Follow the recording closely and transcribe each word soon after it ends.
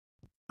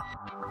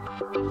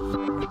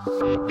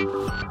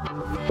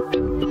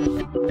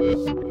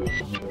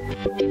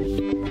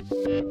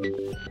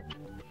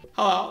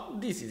Hello,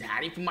 this is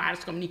Harry from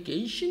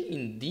Communication.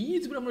 In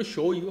this video, I'm going to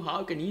show you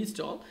how you can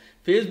install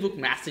Facebook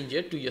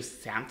Messenger to your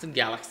Samsung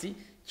Galaxy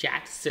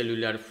Chat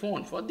cellular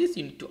phone. For this,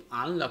 you need to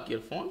unlock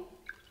your phone.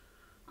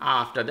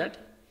 After that,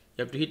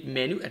 you have to hit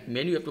menu. At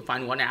menu, you have to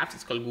find one app.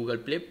 It's called Google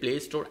Play, Play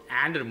Store,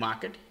 Android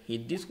Market.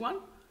 Hit this one.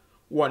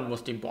 One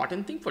most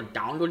important thing, for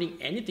downloading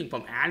anything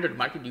from Android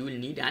Market, you will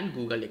need an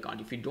Google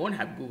account. If you don't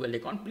have Google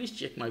account, please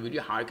check my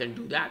video how you can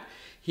do that.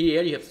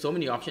 Here you have so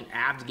many options: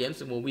 apps,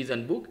 games, movies,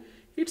 and book.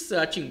 Hit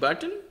searching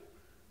button.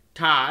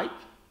 Type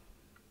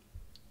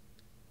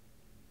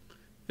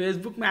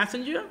Facebook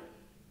Messenger.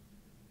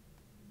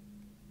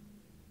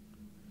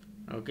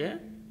 Okay.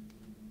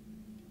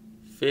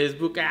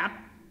 Facebook app.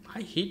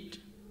 I hit.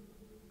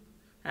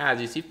 As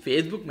you see,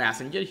 Facebook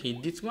Messenger.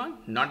 Hit this one,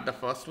 not the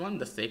first one,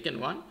 the second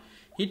one.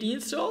 Hit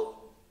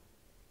install.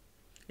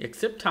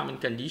 Accept term and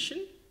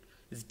condition.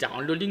 It's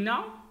downloading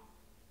now.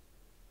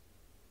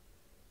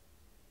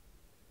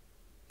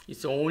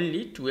 It's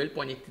only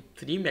 12.83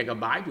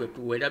 megabyte. You have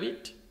to wait a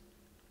bit.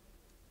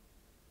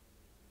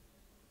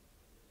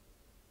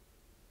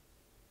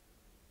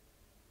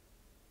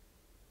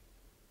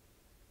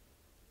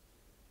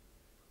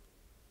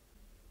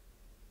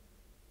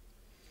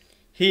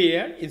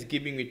 Here it's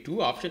giving me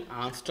two options: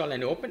 uninstall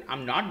and open.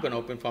 I'm not going to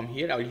open from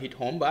here. I will hit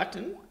home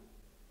button.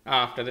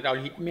 After that, I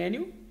will hit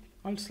menu.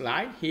 I'll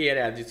slide here.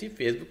 As you see,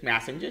 Facebook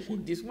Messenger.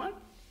 Hit this one.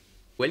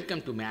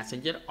 Welcome to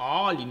Messenger.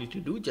 All you need to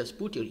do, just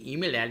put your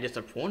email address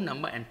or phone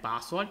number and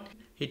password.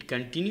 Hit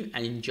continue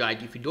and enjoy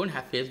it. If you don't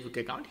have Facebook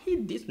account,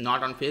 hit this.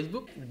 Not on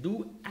Facebook,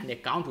 do an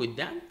account with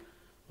them.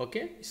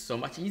 Okay, it's so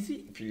much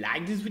easy. If you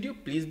like this video,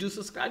 please do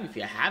subscribe. If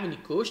you have any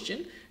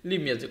question,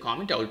 leave me as a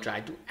comment. I will try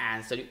to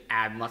answer you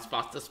as much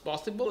fast as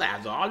possible.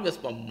 As always,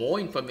 for more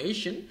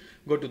information,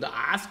 go to the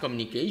Ask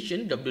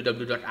Communication,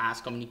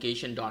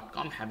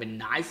 www.askcommunication.com. Have a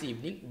nice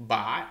evening.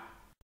 Bye.